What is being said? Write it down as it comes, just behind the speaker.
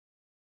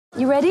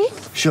You ready?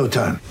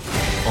 Showtime.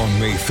 On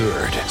May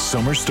 3rd,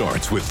 summer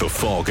starts with The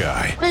Fall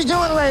Guy. Let's do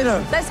it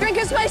later. Let's drink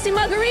a spicy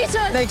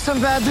margarita. Make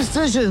some bad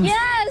decisions.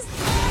 Yes!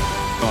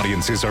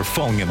 Audiences are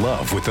falling in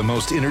love with the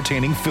most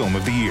entertaining film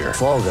of the year.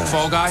 Fall Guy.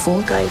 Fall Guy?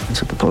 Fall Guy.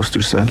 That's what the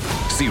poster said.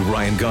 See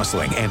Ryan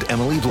Gosling and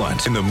Emily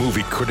Blunt in the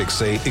movie critics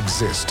say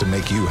exists to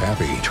make you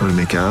happy. Trying to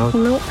make it out?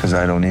 Nope. Because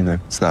I don't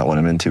either. It's not what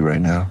I'm into right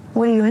now.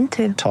 What are you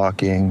into?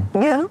 Talking.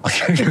 Yeah.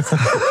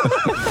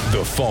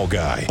 The Fall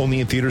Guy.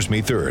 Only in theaters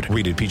May 3rd.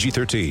 Rated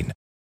PG-13.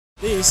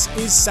 This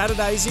is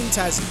Saturdays in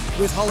Tassie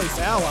with Holly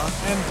Fowler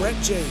and Brett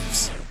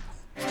Jeeves.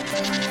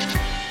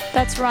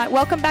 That's right.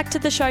 Welcome back to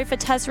the show for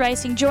Tas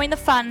Racing. Join the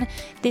fun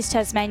this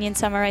Tasmanian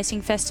Summer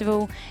Racing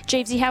Festival.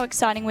 Jeevesy, how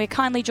exciting. We're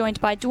kindly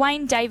joined by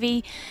Dwayne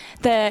Davey,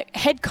 the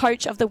head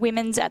coach of the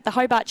women's at the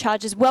Hobart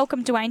Chargers.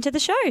 Welcome, Dwayne, to the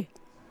show.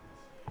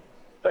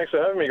 Thanks for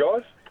having me,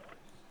 guys.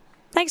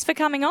 Thanks for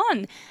coming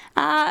on.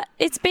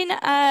 It's been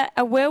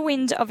a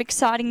whirlwind of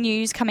exciting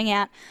news coming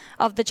out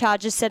of the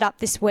Chargers set up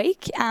this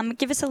week.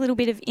 Give us a little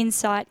bit of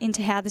insight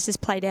into how this has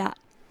played out.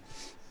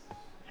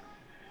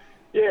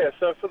 Yeah,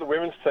 so for the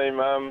women's team,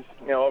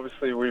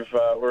 obviously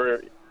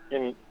we're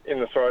in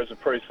the throes of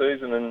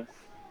pre-season and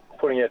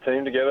putting our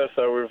team together.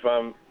 So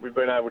we've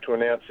been able to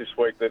announce this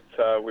week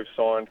that we've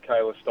signed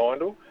Kayla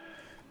Steindl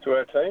to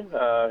our team,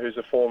 who's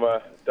a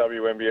former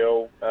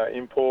WNBL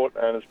import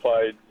and has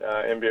played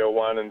NBL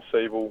 1 and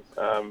Siebel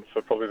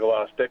for probably the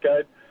last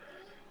decade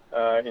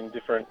in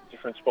different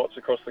spots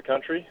across the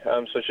country.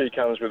 So she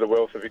comes with a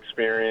wealth of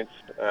experience.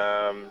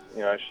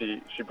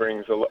 She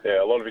brings a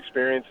lot of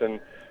experience and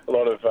a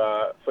lot of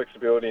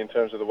flexibility in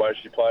terms of the way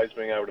she plays,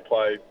 being able to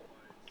play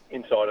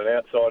inside and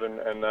outside,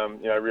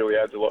 and really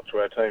adds a lot to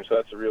our team. So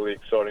that's a really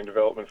exciting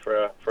development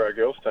for our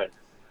girls team.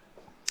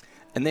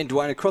 And then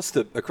Dwayne, across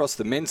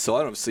the men's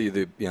side,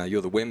 obviously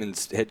you're the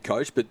women's head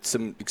coach, but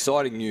some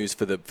exciting news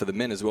for the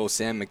men as well.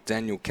 Sam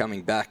McDaniel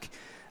coming back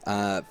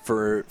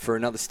for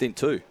another stint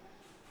too.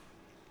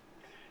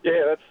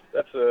 Yeah,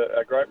 that's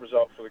a great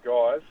result for the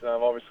guys.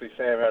 Obviously,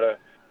 Sam had a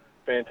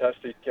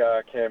fantastic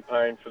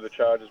campaign for the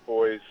Chargers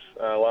boys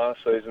last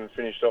season,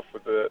 finished off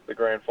with the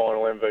grand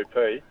final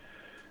MVP.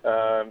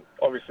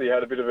 Obviously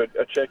had a bit of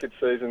a checkered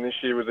season this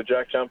year with the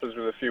Jack Jumpers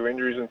with a few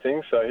injuries and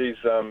things, so he's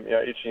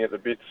itching at the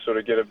bit to sort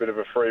of get a bit of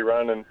a free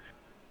run and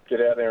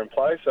get out there and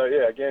play. So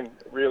yeah, again,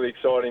 really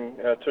exciting,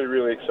 two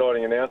really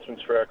exciting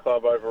announcements for our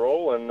club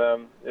overall, and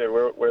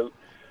we're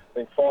I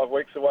think 5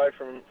 weeks away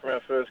from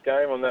our first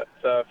game on that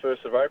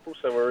 1st of April,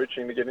 so we're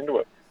itching to get into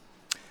it.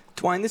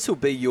 Dwayne, this will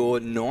be your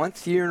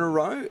 9th year in a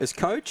row as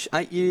coach,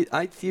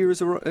 8th year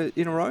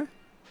in a row?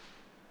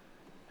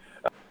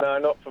 No,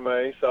 not for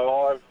me. So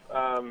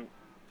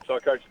I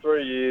coached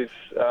 3 years,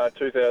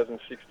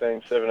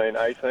 2016, 17,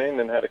 18,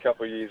 then had a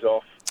couple of years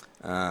off,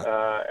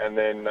 and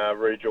then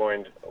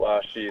rejoined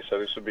last year. So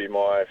this will be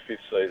my 5th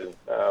season.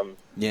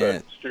 Yeah.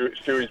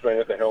 Stewie's been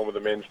at the helm of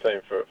the men's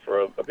team for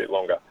a bit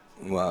longer.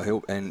 Well,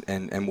 he'll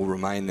and will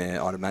remain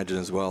there, I'd imagine,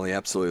 as well. He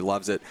absolutely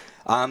loves it.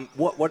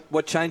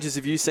 What changes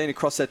have you seen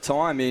across that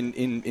time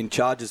in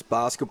Chargers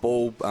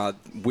basketball,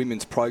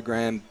 women's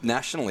program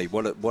nationally?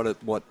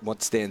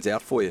 What stands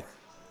out for you?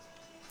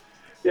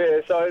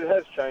 Yeah, so it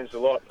has changed a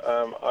lot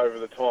over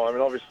the time,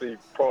 and obviously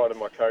prior to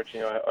my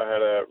coaching, I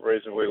had a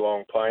reasonably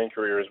long playing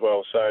career as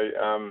well. So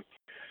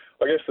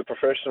I guess the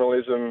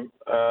professionalism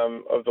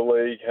of the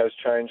league has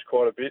changed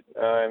quite a bit,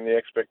 and the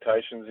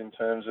expectations in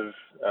terms of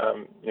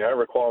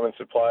requirements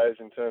of players,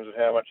 in terms of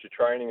how much you're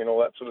training and all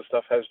that sort of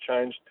stuff has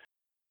changed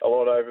a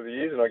lot over the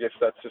years, and I guess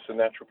that's just a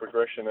natural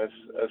progression as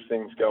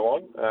things go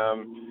on.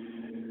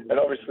 And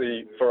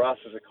obviously for us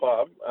as a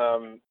club,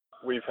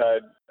 we've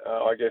had,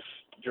 I guess,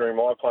 during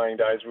my playing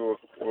days, we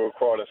were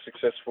quite a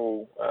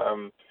successful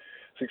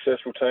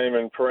team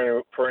and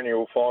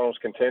perennial finals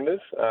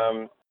contenders.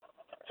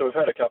 So we've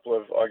had a couple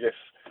of, I guess,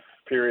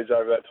 periods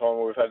over that time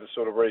where we've had to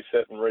sort of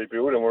reset and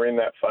rebuild, and we're in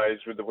that phase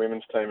with the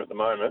women's team at the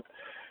moment.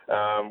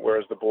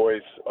 Whereas the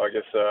boys, I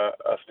guess,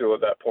 are still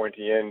at that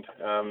pointy end,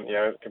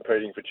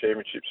 competing for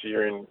championships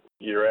year in,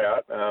 year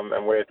out,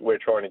 and we're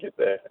trying to get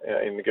there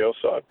in the girls'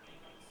 side.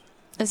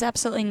 There's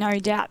absolutely no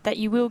doubt that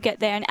you will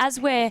get there. And as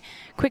we're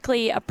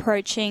quickly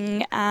approaching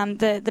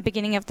the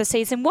beginning of the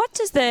season, what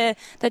does the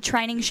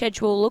training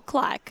schedule look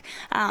like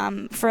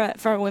for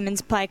a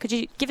women's player? Could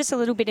you give us a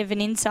little bit of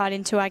an insight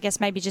into, I guess,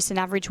 maybe just an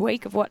average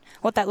week of what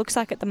that looks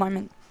like at the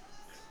moment?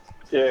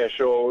 Yeah,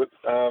 sure.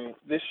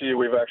 This year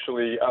we've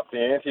actually upped the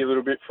ante a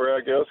little bit for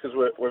our girls because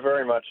we're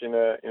very much in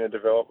a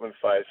development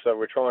phase. So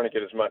we're trying to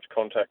get as much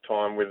contact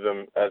time with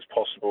them as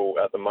possible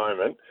at the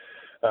moment.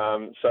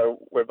 So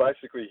we're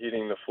basically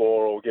hitting the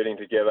floor or getting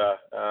together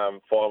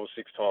 5 or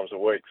 6 times a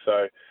week.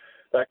 So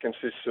that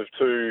consists of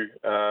two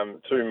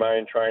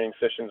main training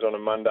sessions on a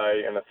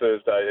Monday and a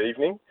Thursday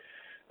evening,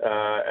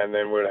 and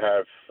then we'd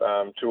have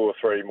 2 or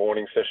 3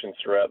 morning sessions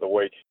throughout the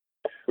week,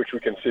 which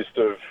would consist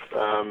of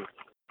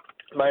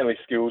mainly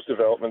skills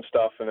development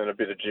stuff and then a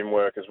bit of gym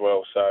work as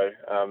well. So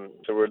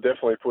we're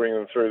definitely putting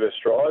them through their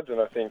strides,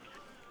 and I think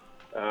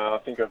I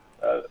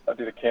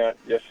did a count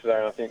yesterday,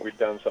 and I think we've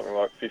done something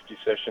like 50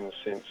 sessions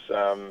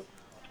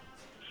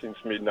since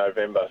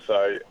mid-November.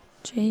 So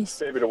Jeez.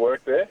 fair bit of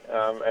work there,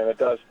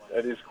 and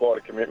it is quite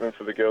a commitment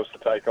for the girls to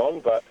take on.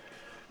 But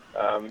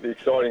the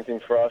exciting thing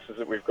for us is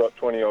that we've got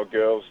 20-odd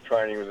girls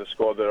training with the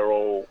squad that are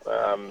all,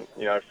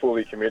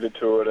 fully committed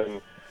to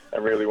it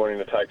and really wanting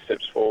to take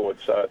steps forward.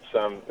 So it's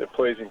a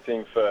pleasing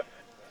thing for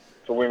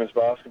women's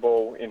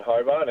basketball in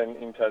Hobart and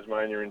in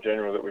Tasmania in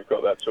general that we've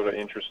got that sort of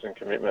interest and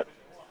commitment.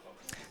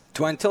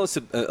 Dwayne, tell us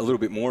a little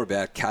bit more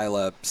about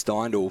Kayla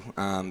Steindl.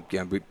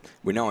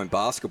 We know in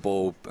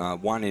basketball,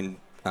 one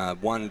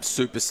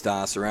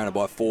superstar surrounded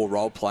by 4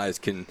 role players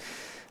can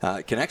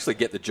actually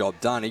get the job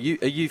done. Are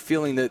you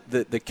feeling that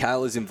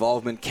Kayla's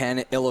involvement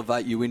can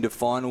elevate you into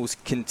finals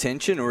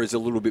contention, or is there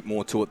a little bit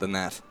more to it than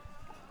that?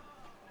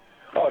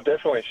 Oh,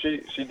 definitely.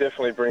 She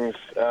definitely brings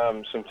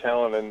some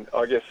talent, and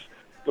I guess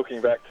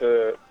looking back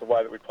to the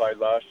way that we played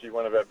last year,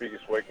 one of our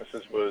biggest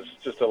weaknesses was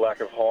just a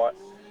lack of height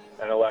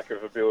and a lack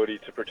of ability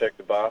to protect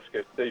the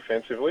basket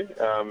defensively,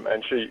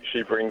 and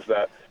she brings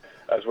that,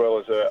 as well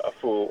as a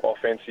full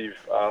offensive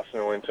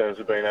arsenal in terms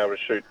of being able to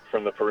shoot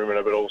from the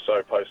perimeter but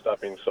also post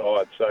up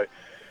inside. So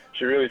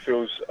she really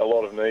fills a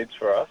lot of needs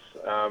for us,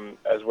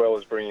 as well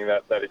as bringing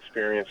that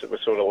experience that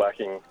we're sort of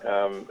lacking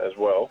as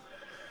well.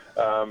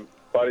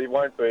 But it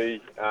won't be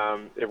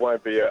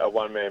a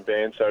one-man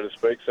band, so to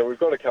speak. So we've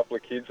got a couple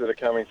of kids that are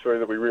coming through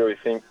that we really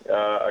think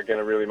are going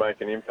to really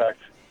make an impact.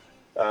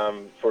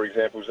 For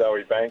example,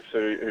 Zoe Banks,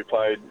 who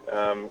played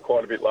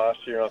quite a bit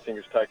last year and I think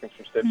has taken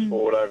some steps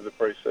forward over the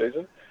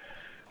pre-season.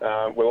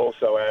 We'll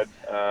also add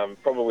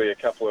probably a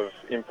couple of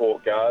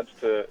import guards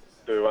to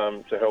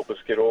help us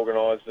get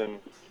organised and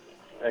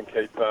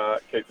keep the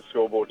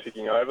scoreboard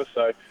ticking over.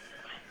 So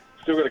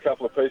still got a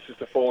couple of pieces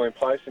to fall in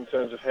place in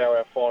terms of how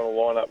our final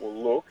lineup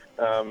will look.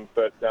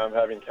 But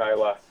having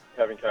Kayla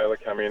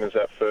come in as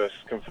that first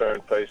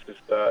confirmed piece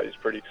is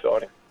pretty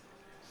exciting.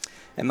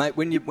 And mate,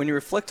 when you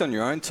reflect on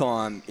your own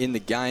time in the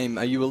game,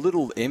 are you a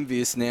little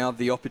envious now of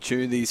the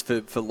opportunities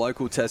for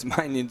local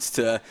Tasmanians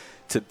to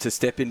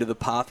step into the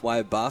pathway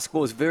of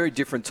basketball? It's a very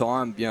different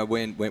time,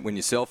 when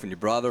yourself and your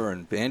brother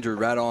and Andrew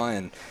Radai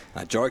and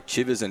Jorik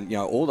Chivers and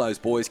all those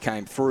boys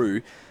came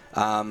through.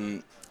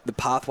 The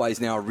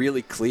pathways now are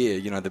really clear.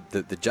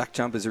 The jack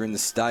jumpers are in the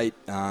state.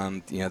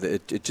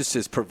 It just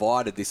has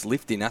provided this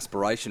lift in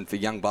aspiration for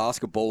young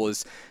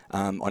basketballers.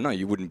 I know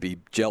you wouldn't be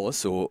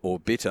jealous or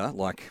bitter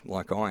like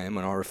I am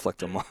when I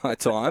reflect on my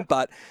time,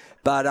 but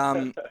does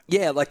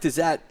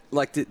that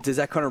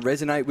kind of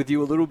resonate with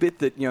you a little bit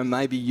that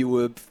maybe you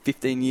were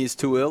 15 years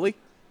too early?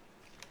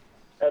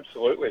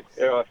 Absolutely.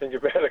 Yeah, I think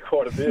about it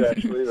quite a bit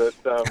actually. That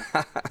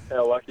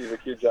how lucky the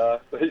kids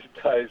are these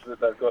days that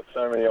they've got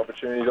so many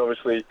opportunities.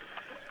 Obviously.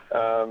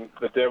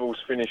 The Devils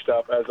finished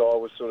up as I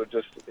was sort of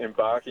just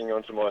embarking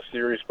onto my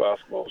serious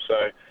basketball.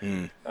 So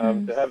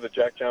to have the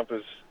Jack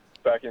Jumpers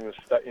back in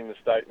the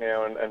state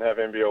now and have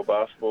NBL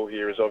basketball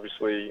here is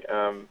obviously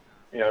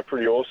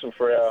pretty awesome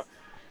for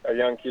our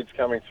young kids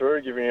coming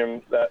through, giving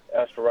them that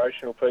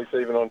aspirational piece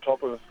even on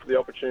top of the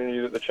opportunity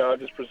that the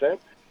Chargers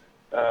present.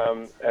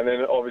 And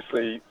then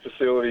obviously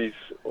facilities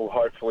will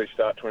hopefully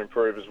start to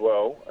improve as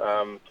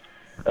well.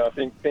 And I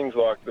think things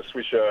like the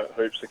Swisher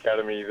Hoops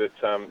Academy that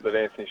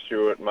Anthony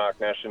Stewart,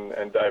 Mark Nash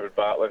and David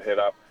Bartlett head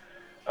up,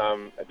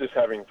 just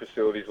having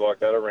facilities like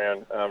that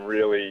around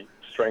really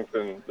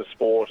strengthen the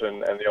sport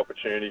and the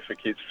opportunity for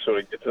kids to sort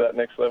of get to that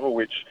next level,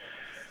 which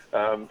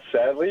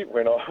sadly,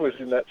 when I was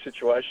in that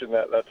situation,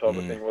 that type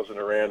of thing wasn't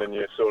around and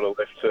you're sort of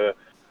left to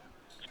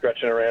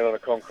scratching around on a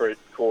concrete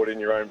court in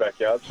your own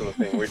backyard sort of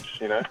thing,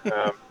 which,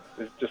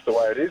 is just the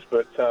way it is.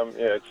 But,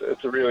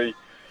 it's a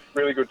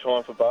really good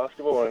time for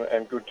basketball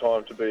and good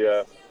time to be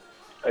a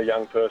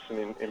young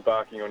person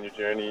embarking on your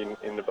journey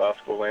in the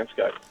basketball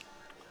landscape.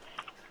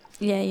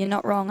 Yeah, you're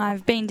not wrong.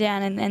 I've been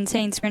down and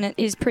seen Spring. It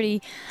is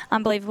pretty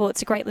unbelievable.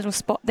 It's a great little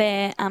spot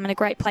there and a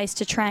great place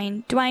to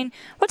train. Dwayne,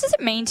 what does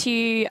it mean to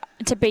you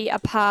to be a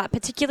part,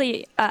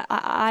 particularly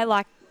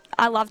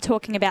I love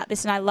talking about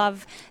this and I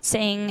love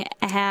seeing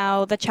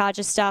how the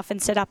Chargers staff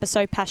and setup are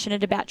so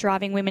passionate about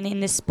driving women in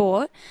this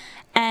sport.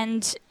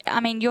 And,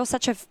 I mean, you're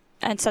such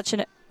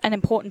an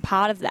important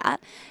part of that.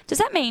 Does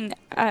that mean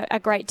a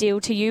great deal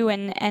to you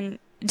and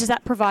does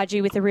that provide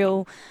you with a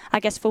real,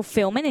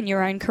 fulfillment in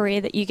your own career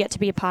that you get to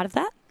be a part of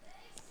that?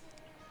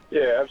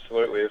 Yeah,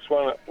 absolutely. It's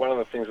one of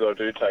the things that I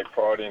do take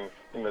pride in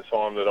the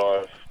time that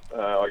I've,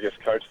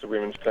 coached the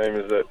women's team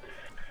is that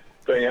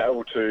being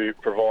able to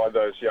provide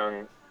those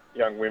young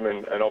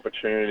women an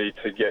opportunity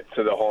to get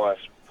to the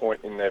highest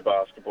point in their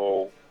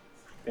basketball,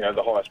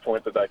 the highest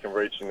point that they can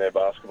reach in their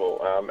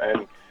basketball,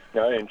 and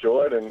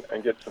enjoy it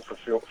and get some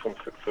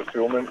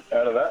fulfillment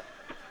out of that.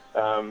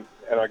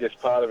 And I guess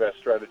part of our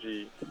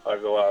strategy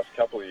over the last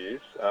couple of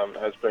years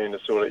has been to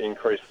sort of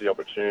increase the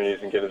opportunities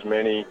and get as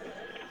many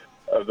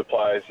of the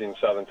players in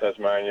southern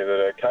Tasmania that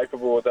are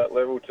capable at that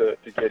level to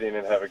get in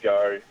and have a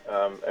go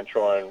and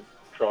try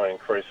and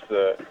increase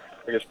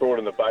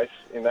broaden the base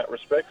in that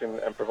respect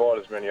and provide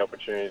as many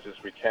opportunities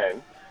as we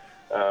can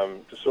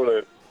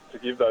to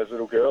give those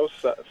little girls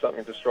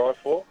something to strive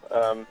for.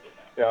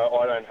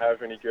 I don't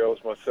have any girls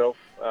myself.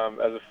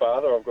 As a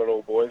father, I've got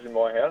all boys in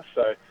my house,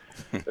 so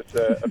it's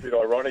a bit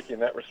ironic in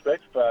that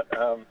respect. But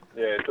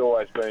it's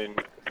always been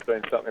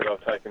something that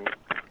I've taken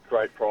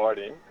great pride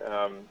in,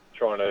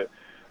 trying to,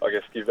 I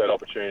guess, give that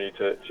opportunity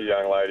to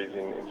young ladies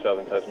in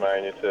southern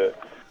Tasmania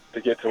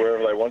to get to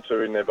wherever they want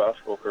to in their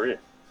basketball career.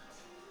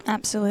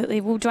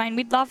 Absolutely. Well, Dwayne,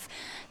 we'd love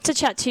to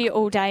chat to you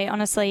all day.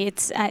 Honestly,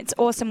 it's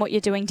awesome what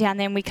you're doing down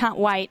there, and we can't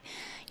wait,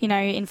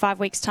 in 5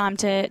 weeks' time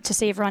to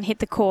see everyone hit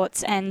the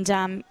courts,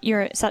 and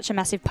you're such a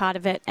massive part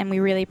of it, and we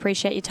really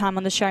appreciate your time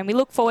on the show. And we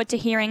look forward to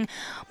hearing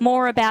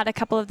more about a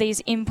couple of these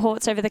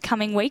imports over the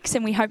coming weeks,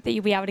 and we hope that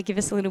you'll be able to give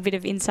us a little bit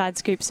of inside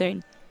scoop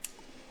soon.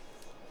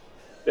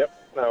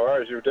 Yep, no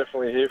worries. You'll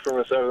definitely hear from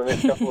us over the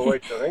next couple of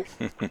weeks, I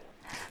think.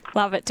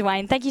 Love it,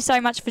 Dwayne. Thank you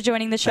so much for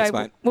joining the show. Thanks,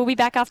 mate. We'll be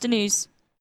back after news.